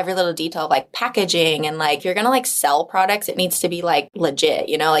into every little detail of like packaging and like you're going to like sell products. It needs to be like legit,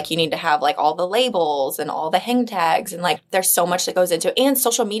 you know, like you need to have like all the labels and all the hang tags. And like there's so much that goes into it. And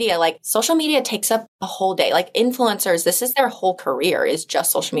social media, like social media takes up a whole day. Like influencers, this is their whole career is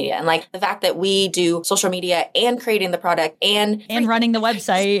just social media. And like the fact that we do social media and creating the product and running the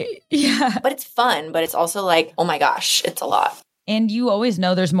website. Yeah. But it's fun, but it's also like, oh my gosh, it's a lot. And you always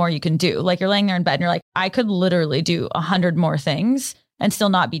know there's more you can do. Like you're laying there in bed and you're like, I could literally do 100 more things and still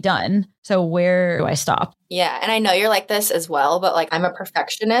not be done. So where do I stop? Yeah. And I know you're like this as well, but like I'm a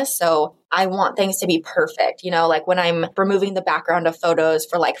perfectionist. So I want things to be perfect. You know, like when I'm removing the background of photos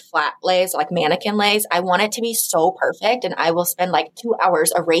for like flat lays, like mannequin lays, I want it to be so perfect. And I will spend like 2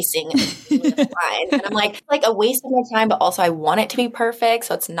 hours erasing lines. And I'm like a waste of my time, but also I want it to be perfect.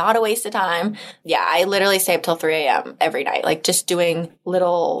 So it's not a waste of time. Yeah. I literally stay up till 3 a.m. every night, like just doing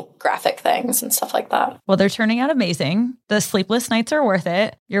little graphic things and stuff like that. Well, they're turning out amazing. The sleepless nights are worth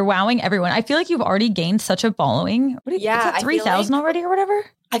it. You're wowing everyone. I feel like you've already gained such a following. What is it, 3,000 already or whatever?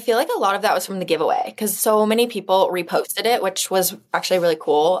 I feel like a lot of that was from the giveaway because so many people reposted it, which was actually really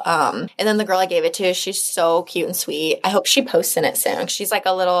cool. And then the girl I gave it to, she's so cute and sweet. I hope she posts in it soon. She's like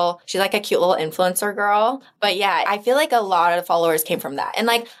a cute little influencer girl. But yeah, I feel like a lot of followers came from that. And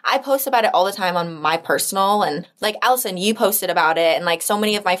like, I post about it all the time on my personal and like Allison, you posted about it. And like so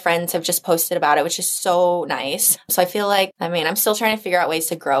many of my friends have just posted about it, which is so nice. So I feel like, I'm still trying to figure out ways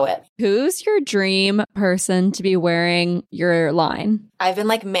to grow it. Who's your dream person to be wearing your line? I've been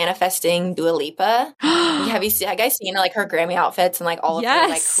like manifesting Dua Lipa. Have you guys seen like her Grammy outfits and like all of her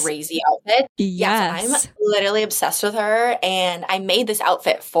like crazy outfits? Yes. So I'm literally obsessed with her and I made this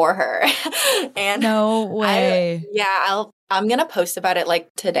outfit for her. And no way. I'm going to post about it like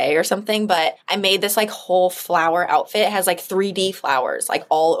today or something, but I made this like whole flower outfit. It has like 3D flowers like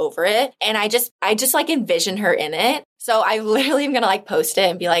all over it. And I just like envision her in it. So I literally am going to like post it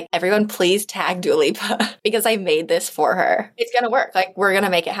and be like, everyone please tag Dua Lipa because I made this for her. It's going to work. Like we're going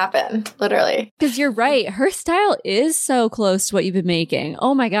to make it happen. Literally. Because you're right. Her style is so close to what you've been making.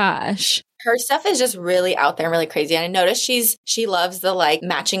 Oh my gosh. Her stuff is just really out there and really crazy. And I noticed she loves the like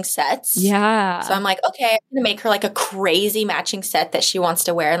matching sets. Yeah. So I'm like, okay, I'm going to make her like a crazy matching set that she wants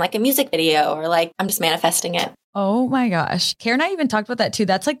to wear in like a music video or like I'm just manifesting it. Oh my gosh. Kara and I even talked about that too.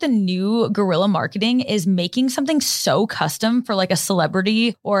 That's like the new guerrilla marketing is making something so custom for like a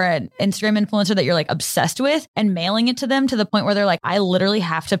celebrity or an Instagram influencer that you're like obsessed with and mailing it to them to the point where they're like, I literally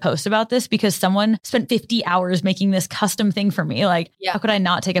have to post about this because someone spent 50 hours making this custom thing for me. Like, how could I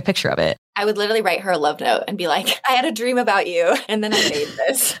not take a picture of it? I would literally write her a love note and be like, I had a dream about you. And then I made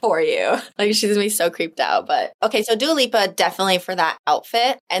this for you. Like she's gonna be so creeped out. But okay, so Dua Lipa definitely for that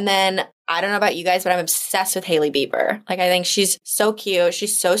outfit. And then I don't know about you guys, but I'm obsessed with Hailey Bieber. Like I think she's so cute.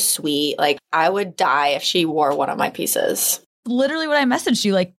 She's so sweet. Like I would die if she wore one of my pieces. Literally what I messaged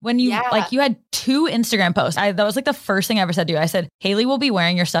you, like when you like you had 2 Instagram posts. That was like the first thing I ever said to you. I said, Hailey will be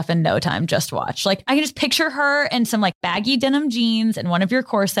wearing your stuff in no time. Just watch. Like I can just picture her in some like baggy denim jeans and one of your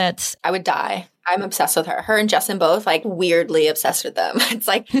corsets. I would die. I'm obsessed with her. Her and Justin both like weirdly obsessed with them. It's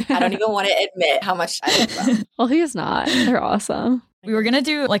like, I don't even want to admit how much I love them. Well, he's not. They're awesome. We were going to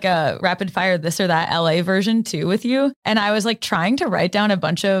do like a rapid fire this or that LA version too with you. And I was like trying to write down a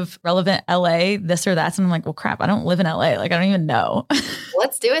bunch of relevant LA this or that. And I'm like, well, crap, I don't live in LA. Like, I don't even know.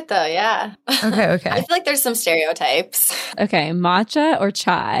 Let's do it though. Yeah. Okay. I feel like there's some stereotypes. Okay. Matcha or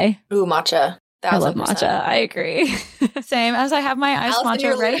chai? Ooh, matcha. I love matcha. I agree. Same as I have my iced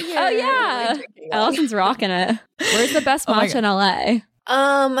matcha right here. Oh yeah. Allison's rocking it. Where's the best matcha in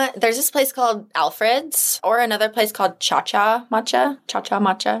LA? There's this place called Alfred's or another place called Cha-Cha Matcha. Cha-Cha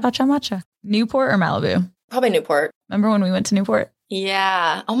Matcha. Cha-Cha Matcha. Newport or Malibu? Probably Newport. Remember when we went to Newport?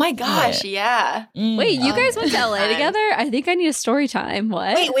 Yeah. Oh my gosh. Yeah. Wait, you guys went to LA together? I think I need a story time.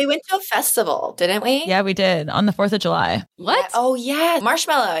 What? Wait, we went to a festival, didn't we? Yeah, we did on the 4th of July. What? Yeah. Oh yeah.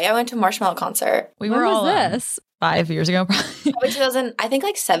 Marshmallow. Yeah, I went to a Marshmallow concert. We When were was all this? 5 years ago, probably. Probably 2000, I think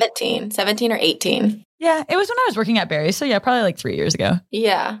like 17 or 18. Yeah, it was when I was working at Barry's. So yeah, probably like 3 years ago.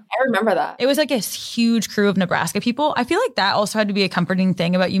 Yeah, I remember that. It was like a huge crew of Nebraska people. I feel like that also had to be a comforting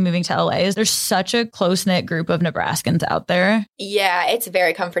thing about you moving to LA is there's such a close-knit group of Nebraskans out there. Yeah, it's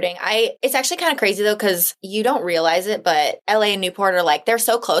very comforting. It's actually kind of crazy though, because you don't realize it, but LA and Newport are like, they're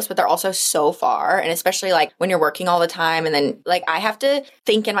so close, but they're also so far. And especially like when you're working all the time. And then like I have to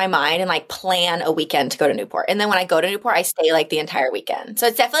think in my mind and like plan a weekend to go to Newport. And then when I go to Newport, I stay like the entire weekend. So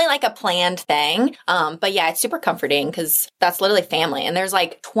it's definitely like a planned thing. But yeah, it's super comforting because that's literally family. And there's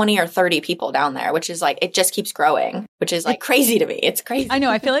like 20 or 30 people down there, which is like, it just keeps growing, which is like crazy to me. It's crazy. I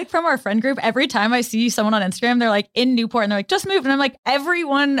know. I feel like from our friend group, every time I see someone on Instagram, they're like in Newport and they're like, just moved. And I'm like,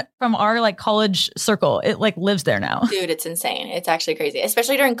 everyone from our like college circle, it like lives there now. Dude, it's insane. It's actually crazy,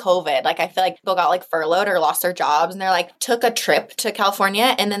 especially during COVID. Like I feel like people got like furloughed or lost their jobs and they're like took a trip to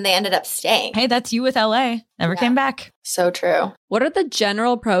California and then they ended up staying. Hey, that's you with LA. Never came back. So true. What are the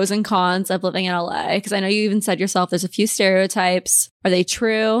general pros and cons of living in LA? Because I know you even said yourself there's a few stereotypes. Are they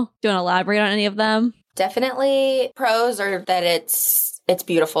true? Do you want to elaborate on any of them? Definitely pros are that it's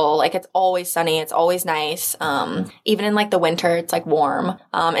beautiful. Like it's always sunny. It's always nice. Even in like the winter, it's like warm.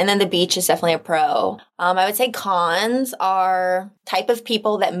 And then the beach is definitely a pro. I would say cons are type of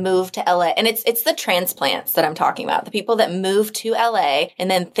people that move to LA. And it's the transplants that I'm talking about. The people that move to LA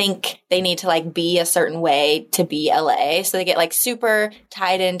and then think they need to like be a certain way to be LA. So they get like super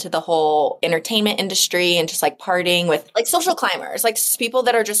tied into the whole entertainment industry and just like partying with like social climbers, like people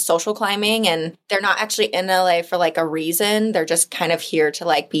that are just social climbing and they're not actually in LA for like a reason. They're just kind of here to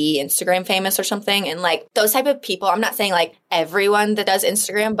like be Instagram famous or something. And like those type of people, I'm not saying like everyone that does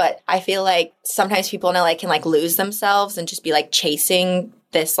Instagram, but I feel like sometimes people in LA can like lose themselves and just be like chasing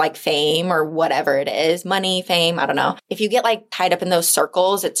this like fame or whatever it is, money, fame, I don't know. If you get like tied up in those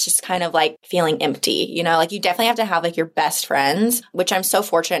circles, it's just kind of like feeling empty, you know, like you definitely have to have like your best friends, which I'm so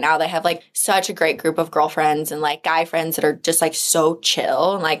fortunate now that I have like such a great group of girlfriends and like guy friends that are just like so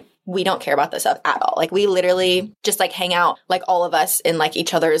chill and like we don't care about this stuff at all. Like we literally just like hang out like all of us in like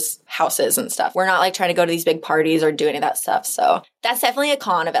each other's houses and stuff. We're not like trying to go to these big parties or do any of that stuff. So that's definitely a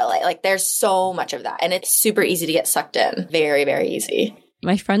con of LA. Like there's so much of that and it's super easy to get sucked in. Very, very easy.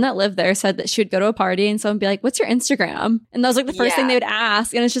 My friend that lived there said that she would go to a party and someone would be like, what's your Instagram? And that was like the first thing they would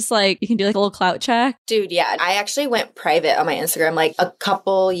ask. And it's just like, you can do like a little clout check. Dude, yeah. I actually went private on my Instagram like a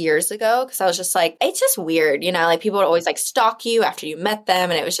couple years ago because I was just like, it's just weird, you know, like people would always like stalk you after you met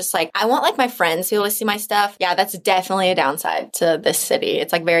them. And it was just like, I want like my friends to be able to see my stuff. Yeah, that's definitely a downside to this city.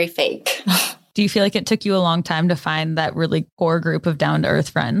 It's like very fake. Do you feel like it took you a long time to find that really core group of down-to-earth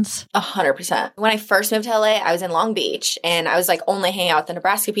friends? 100%. When I first moved to LA, I was in Long Beach and I was like only hanging out with the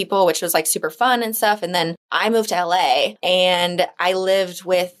Nebraska people, which was like super fun and stuff. And then I moved to LA and I lived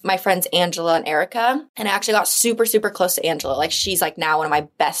with my friends Angela and Erica. And I actually got super, super close to Angela. Like she's like now one of my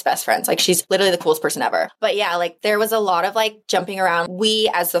best friends. Like she's literally the coolest person ever. But yeah, like there was a lot of like jumping around.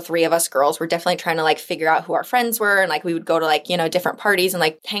 We, as the three of us girls, were definitely trying to like figure out who our friends were. And like we would go to like, you know, different parties and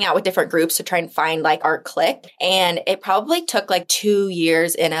like hang out with different groups to try and find like our clique. And it probably took like 2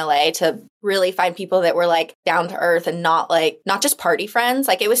 years in LA to really find people that were like down to earth and not just party friends.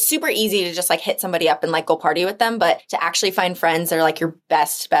 Like it was super easy to just like hit somebody up and like go party with them, but to actually find friends that are like your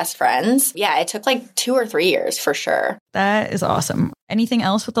best friends. Yeah, it took like 2 or 3 years for sure. That is awesome. Anything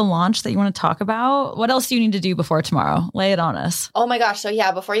else with the launch that you want to talk about? What else do you need to do before tomorrow? Lay it on us. Oh my gosh. So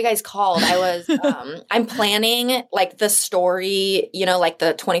yeah, before you guys called, I was, I'm planning like the story, you know, like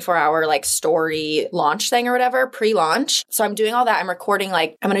the 24-hour like story launch thing or whatever, pre-launch. So I'm doing all that. I'm recording,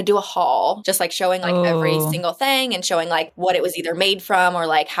 like, I'm going to do a haul, just like showing like every single thing and showing like what it was either made from or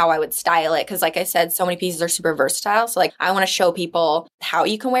like how I would style it. Cause like I said, so many pieces are super versatile. So like I want to show people how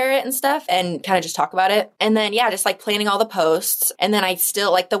you can wear it and stuff and kind of just talk about it. And then, yeah, just like planning all the posts. And then I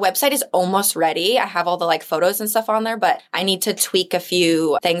still like the website is almost ready. I have all the like photos and stuff on there, but I need to tweak a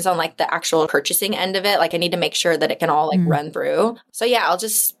few things on like the actual purchasing end of it. Like I need to make sure that it can all like run through. So yeah, I'll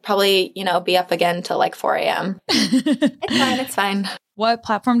just probably, you know, be up again till like 4 a.m. It's fine. What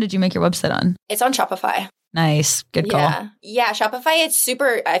platform did you make your website on? It's on Shopify. Nice. Good call. Yeah. Shopify, it's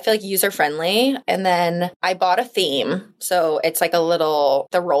super, I feel like user friendly. And then I bought a theme. So it's like the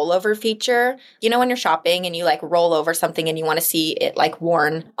rollover feature. You know, when you're shopping and you like roll over something and you want to see it like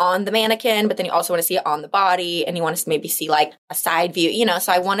worn on the mannequin, but then you also want to see it on the body and you want to maybe see like a side view, you know?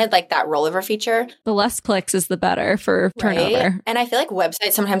 So I wanted like that rollover feature. The less clicks is the better for turnover. Right? And I feel like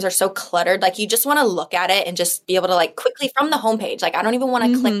websites sometimes are so cluttered. Like you just want to look at it and just be able to like quickly from the homepage. Like I don't even want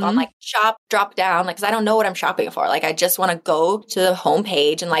to click on like shop, drop down, like, cause I don't know what I'm shopping for. Like I just want to go to the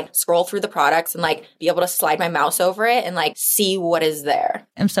homepage and like scroll through the products and like be able to slide my mouse over it and like see what is there.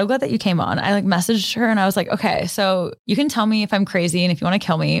 I'm so glad that you came on. I like messaged her and I was like, okay, so you can tell me if I'm crazy and if you want to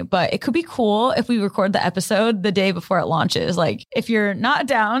kill me, but it could be cool if we record the episode the day before it launches. Like if you're not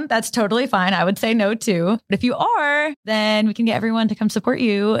down, that's totally fine. I would say no too. But if you are, then we can get everyone to come support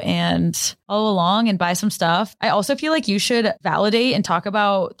you and follow along and buy some stuff. I also feel like you should validate and talk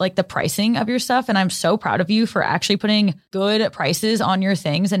about like the pricing of your stuff. And I'm so proud of you for actually putting good prices on your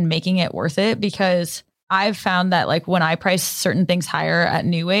things and making it worth it, because I've found that like when I price certain things higher at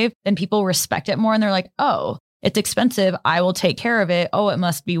New Wave, then people respect it more and they're like, oh, it's expensive. I will take care of it. Oh, it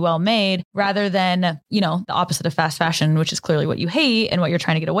must be well made, rather than, you know, the opposite of fast fashion, which is clearly what you hate and what you're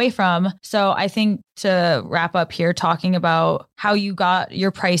trying to get away from. So I think to wrap up here, talking about how you got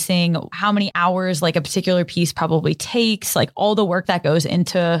your pricing, how many hours like a particular piece probably takes, like all the work that goes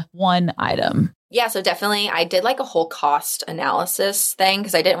into one item. Yeah, so definitely I did like a whole cost analysis thing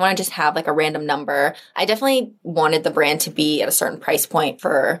because I didn't want to just have like a random number. I definitely wanted the brand to be at a certain price point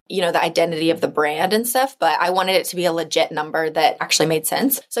for, you know, the identity of the brand and stuff, but I wanted it to be a legit number that actually made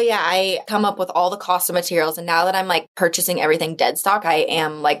sense. So yeah, I come up with all the cost of materials, and now that I'm like purchasing everything dead stock, I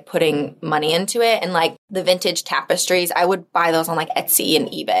am like putting money into it. And like the vintage tapestries, I would buy those on like Etsy and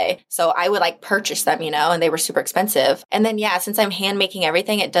eBay. So I would like purchase them, you know, and they were super expensive. And then yeah, since I'm hand making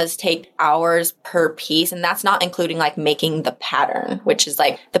everything, it does take hours per piece. And that's not including like making the pattern, which is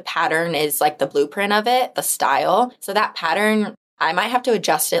like the pattern is like the blueprint of it, the style. So that pattern, I might have to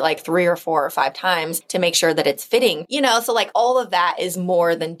adjust it like 3 or 4 or 5 times to make sure that it's fitting, you know? So like all of that is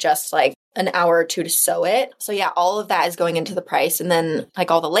more than just like an hour or 2 to sew it. So yeah, all of that is going into the price. And then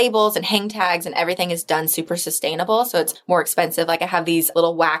like all the labels and hang tags and everything is done super sustainable. So it's more expensive. Like I have these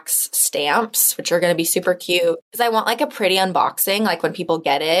little wax stamps, which are going to be super cute because I want like a pretty unboxing. Like when people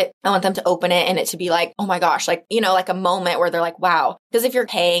get it, I want them to open it and it to be like, oh my gosh, like, you know, like a moment where they're like, wow. Because if you're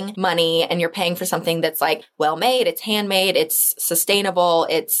paying money and you're paying for something that's like well made, it's handmade, it's sustainable,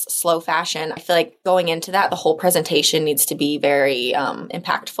 it's slow fashion, I feel like going into that, the whole presentation needs to be very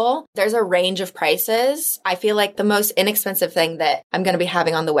impactful. There's a range of prices. I feel like the most inexpensive thing that I'm going to be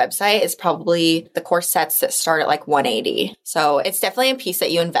having on the website is probably the corsets that start at like $180. So it's definitely a piece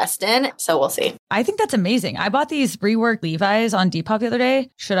that you invest in. So we'll see. I think that's amazing. I bought these reworked Levi's on Depop the other day.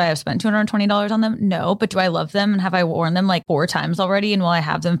 Should I have spent $220 on them? No. But do I love them? And have I worn them like 4 times already? And will I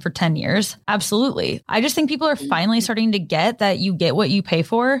have them for 10 years? Absolutely. I just think people are finally starting to get that you get what you pay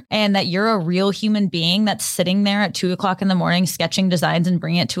for and that you're a real human being that's sitting there at 2:00 in the morning sketching designs and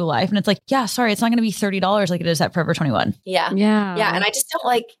bringing it to life. And it's like, yeah, sorry, it's not going to be $30 like it is at Forever 21. Yeah. And I just don't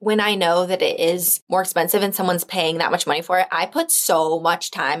like when I know that it is more expensive and someone's paying that much money for it. I put so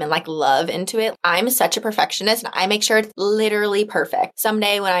much time and like love into it. I'm such a perfectionist and I make sure it's literally perfect.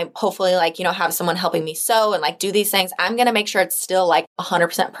 Someday when I hopefully like, you know, have someone helping me sew and like do these things, I'm going to make sure it's still like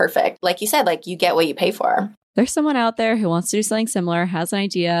 100% perfect. Like you said, like you get what you pay for. There's someone out there who wants to do something similar, has an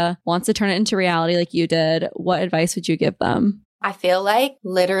idea, wants to turn it into reality like you did. What advice would you give them? I feel like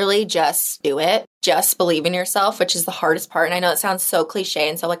literally just do it. Just believe in yourself, which is the hardest part. And I know it sounds so cliche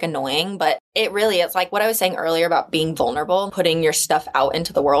and so like annoying, but it really is like what I was saying earlier about being vulnerable, putting your stuff out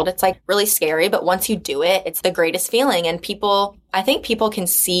into the world. It's like really scary, but once you do it, it's the greatest feeling. And I think people can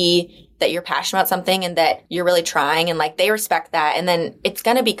see that you're passionate about something and that you're really trying and like they respect that. And then it's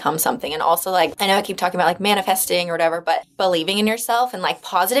going to become something. And also like, I know I keep talking about like manifesting or whatever, but believing in yourself and like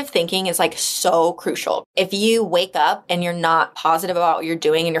positive thinking is like so crucial. If you wake up and you're not positive about what you're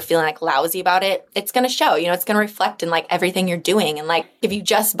doing and you're feeling like lousy about it, it's going to show, you know, it's going to reflect in like everything you're doing. And like, if you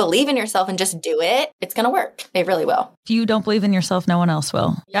just believe in yourself and just do it, it's going to work. It really will. If you don't believe in yourself, no one else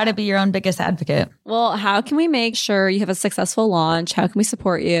will. You got to be your own biggest advocate. Well, how can we make sure you have a successful launch? How can we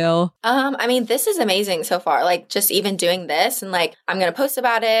support you? I mean, this is amazing so far. Like just even doing this and like, I'm going to post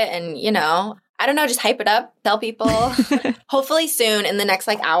about it and, you know, I don't know, just hype it up, tell people. Hopefully soon in the next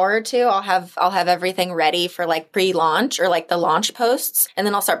like hour or 2, I'll have everything ready for like pre-launch or like the launch posts. And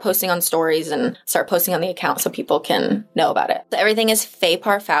then I'll start posting on stories and start posting on the account so people can know about it. So everything is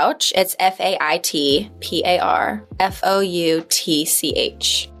Faitparfouch. It's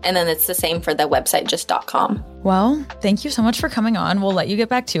FAITPARFOUTCH. And then it's the same for the website, just .com. Well, thank you so much for coming on. We'll let you get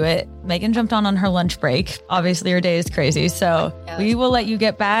back to it. Megan jumped on her lunch break. Obviously, her day is crazy. So we will let you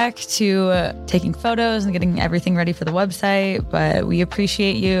get back to taking photos and getting everything ready for the website. But we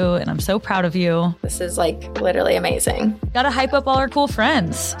appreciate you and I'm so proud of you. This is like literally amazing. Got to hype up all our cool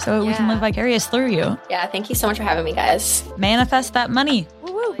friends so we can live vicariousous through you. Yeah, thank you so much for having me, guys. Manifest that money.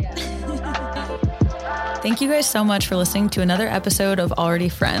 Woo-woo. Thank you guys so much for listening to another episode of Already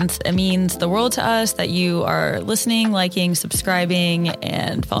Friends. It means the world to us that you are listening, liking, subscribing,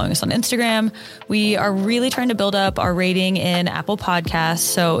 and following us on Instagram. We are really trying to build up our rating in Apple Podcasts.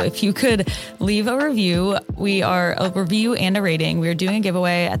 So if you could leave a review, we are a review and a rating. We are doing a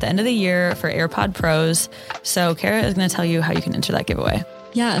giveaway at the end of the year for AirPod Pros. So Kara is going to tell you how you can enter that giveaway.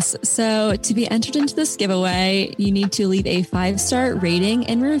 Yes. So to be entered into this giveaway, you need to leave a 5-star rating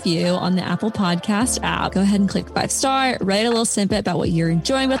and review on the Apple Podcast app. Go ahead and click 5-star, write a little snippet about what you're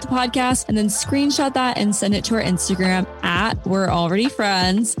enjoying about the podcast, and then screenshot that and send it to our Instagram at We're Already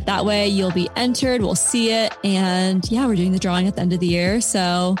Friends. That way you'll be entered. We'll see it. And yeah, we're doing the drawing at the end of the year.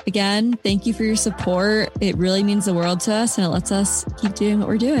 So again, thank you for your support. It really means the world to us and it lets us keep doing what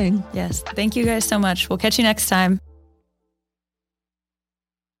we're doing. Yes. Thank you guys so much. We'll catch you next time.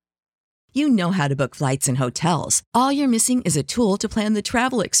 You know how to book flights and hotels. All you're missing is a tool to plan the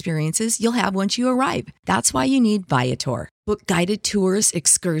travel experiences you'll have once you arrive. That's why you need Viator. Book guided tours,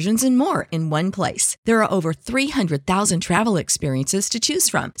 excursions, and more in one place. There are over 300,000 travel experiences to choose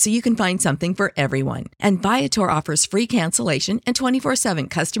from, so you can find something for everyone. And Viator offers free cancellation and 24/7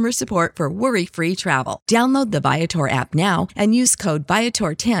 customer support for worry-free travel. Download the Viator app now and use code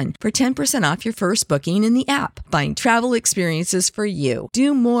Viator10 for 10% off your first booking in the app. Find travel experiences for you.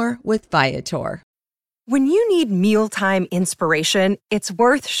 Do more with Viator. When you need mealtime inspiration, it's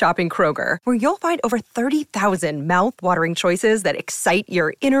worth shopping Kroger, where you'll find over 30,000 mouth-watering choices that excite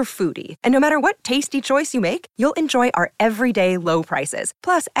your inner foodie. And no matter what tasty choice you make, you'll enjoy our everyday low prices,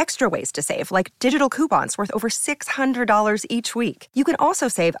 plus extra ways to save, like digital coupons worth over $600 each week. You can also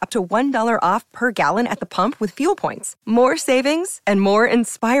save up to $1 off per gallon at the pump with fuel points. More savings and more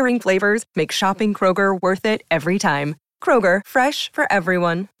inspiring flavors make shopping Kroger worth it every time. Kroger, fresh for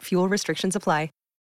everyone. Fuel restrictions apply.